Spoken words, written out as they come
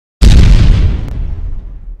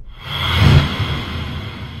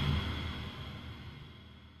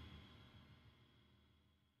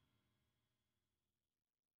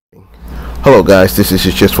Hello guys, this is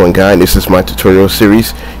Just One Guy and this is my tutorial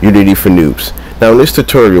series, Unity for Noobs. Now in this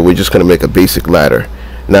tutorial we're just going to make a basic ladder.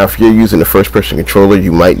 Now if you're using the first person controller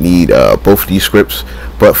you might need both of these scripts,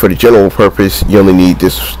 but for the general purpose you only need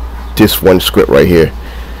this one script right here.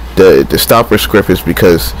 The stopper script is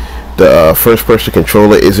because the first person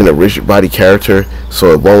controller isn't a rigid body character,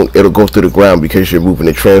 so it'll go through the ground because you're moving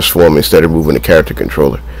the transform instead of moving the character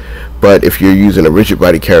controller. But if you're using a rigid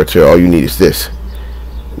body character, all you need is this.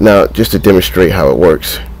 Now, just to demonstrate how it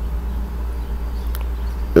works,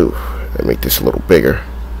 let me make this a little bigger.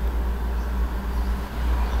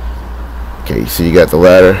 Okay, so you got the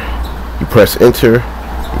ladder. You press enter,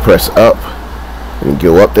 you press up, and you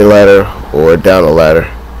go up the ladder or down the ladder.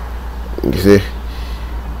 You see?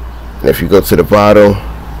 And if you go to the bottom,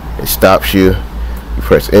 it stops you. You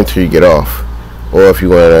press enter, you get off. Or if you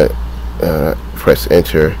want to press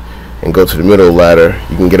enter and go to the middle ladder,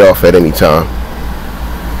 you can get off at any time.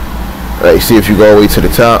 Alright, you see, if you go all the way to the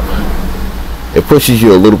top, it pushes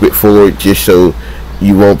you a little bit forward just so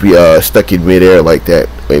you won't be stuck in midair like that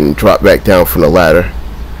and drop back down from the ladder.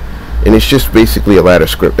 And it's just basically a ladder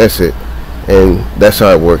script, that's it. And that's how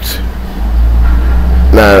it works.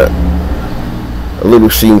 Now, a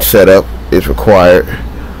little scene setup is required.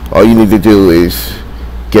 All you need to do is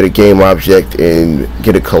get a game object and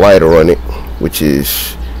get a collider on it, which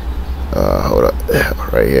is, hold up,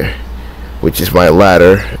 right here. Which is my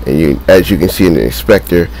ladder, and as you can see in the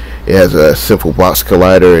inspector, it has a simple box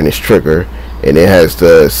collider and its trigger, and it has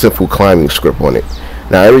the simple climbing script on it.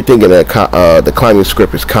 Now everything in the climbing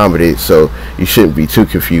script is commented, so you shouldn't be too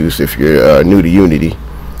confused if you're new to Unity.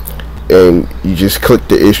 And you just click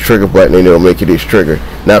the is trigger button and it'll make it is trigger.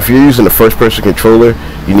 Now if you're using the first person controller,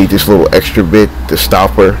 you need this little extra bit, the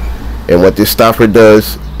stopper. And what this stopper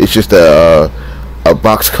does, it's just a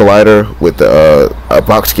box collider with a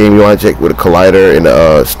box game object with a collider and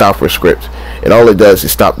a stopper script, and all it does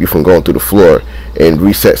is stop you from going through the floor and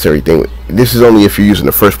resets everything. This is only if you're using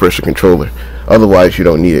the first person controller, otherwise you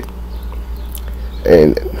don't need it.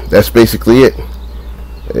 And that's basically it.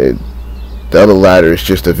 The other ladder is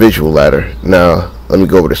just a visual ladder. Now let me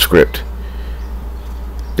go over the script.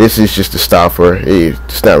 This is just a stopper.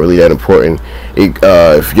 It's not really that important.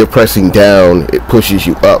 If you're pressing down, it pushes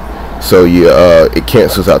you up, so it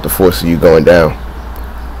cancels out the force of you going down.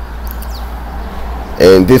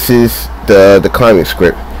 And this is the climbing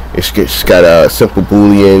script. It's got a simple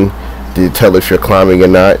boolean to tell if you're climbing or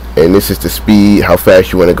not, and this is the speed, how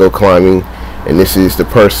fast you want to go climbing, and this is the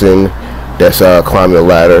person that's climbing the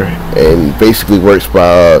ladder. And basically works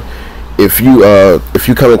by if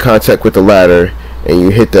you come in contact with the ladder and you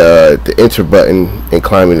hit the enter button and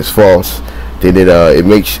climbing is false, then it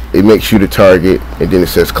makes you the target, and then it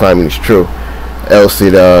says climbing is true. Else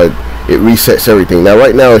it resets everything. Now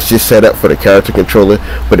right now it's just set up for the character controller,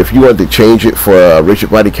 but if you wanted to change it for a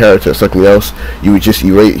rigid body character or something else, you would just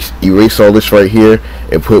erase all this right here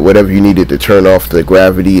and put whatever you needed to turn off the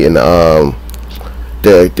gravity and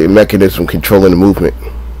the mechanism controlling the movement.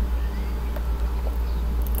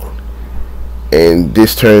 And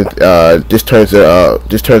this turns it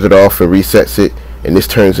off and resets it, and this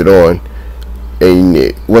turns it on.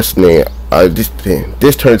 And what's the name?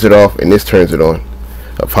 This turns it off and this turns it on.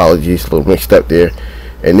 Apologies, a little mixed up there.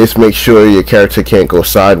 And this makes sure your character can't go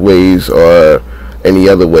sideways or any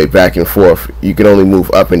other way, back and forth. You can only move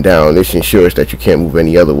up and down. This ensures that you can't move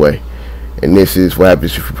any other way. And this is what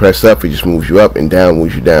happens if you press up. It just moves you up, and down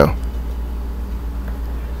moves you down.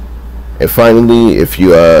 And finally, if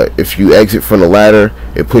you exit from the ladder,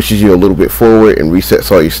 it pushes you a little bit forward and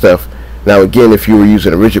resets all your stuff. Now again, if you were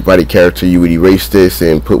using a rigid body character, you would erase this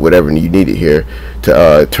and put whatever you needed here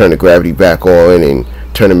to turn the gravity back on and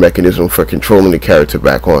turn the mechanism for controlling the character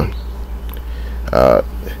back on.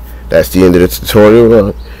 That's the end of the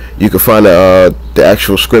tutorial. You can find the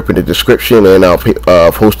actual script in the description, and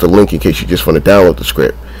I'll post a link in case you just want to download the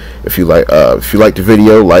script. If you like the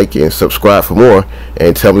video, like and subscribe for more,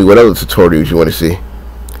 and tell me what other tutorials you want to see.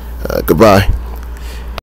 Goodbye.